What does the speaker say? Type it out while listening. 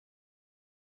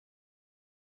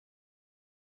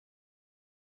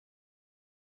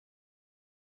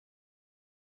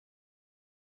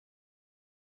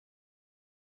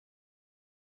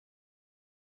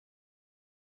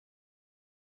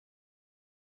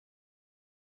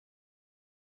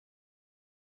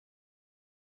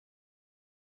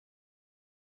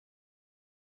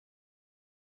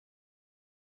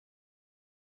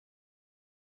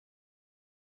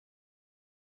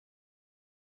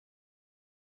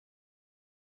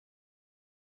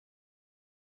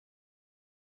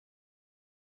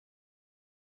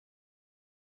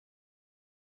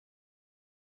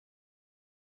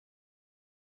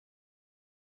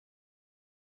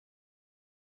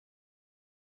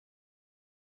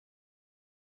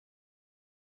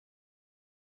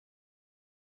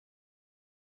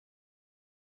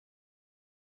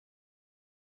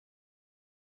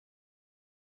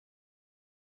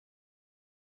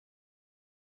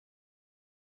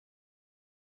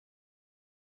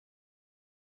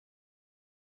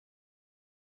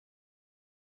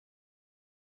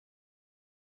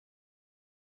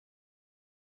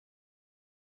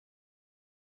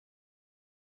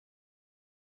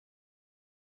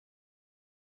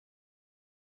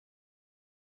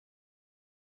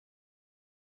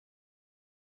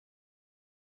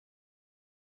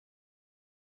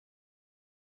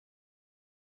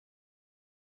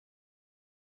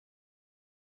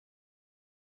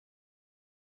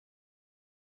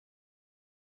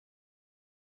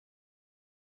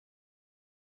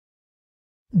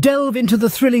Delve into the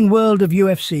thrilling world of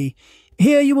UFC.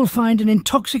 Here you will find an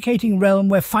intoxicating realm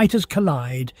where fighters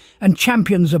collide and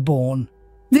champions are born.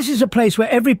 This is a place where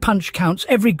every punch counts,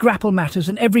 every grapple matters,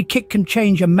 and every kick can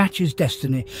change a match's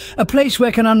destiny. A place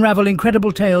where can unravel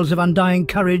incredible tales of undying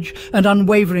courage and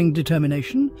unwavering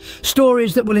determination.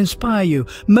 Stories that will inspire you,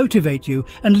 motivate you,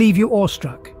 and leave you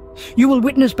awestruck. You will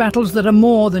witness battles that are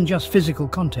more than just physical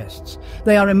contests.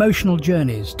 They are emotional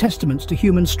journeys, testaments to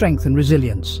human strength and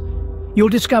resilience. You'll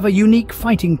discover unique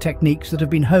fighting techniques that have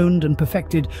been honed and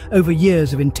perfected over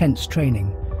years of intense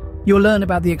training. You'll learn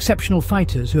about the exceptional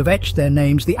fighters who have etched their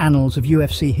names the annals of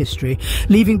UFC history,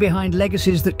 leaving behind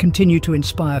legacies that continue to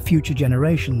inspire future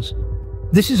generations.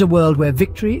 This is a world where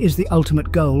victory is the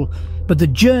ultimate goal, but the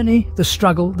journey, the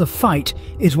struggle, the fight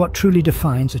is what truly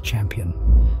defines a champion.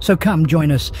 So come,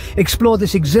 join us. Explore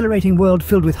this exhilarating world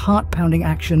filled with heart-pounding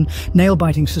action,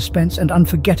 nail-biting suspense, and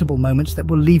unforgettable moments that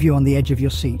will leave you on the edge of your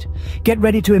seat. Get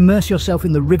ready to immerse yourself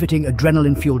in the riveting,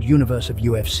 adrenaline-fueled universe of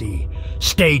UFC.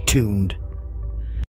 Stay tuned.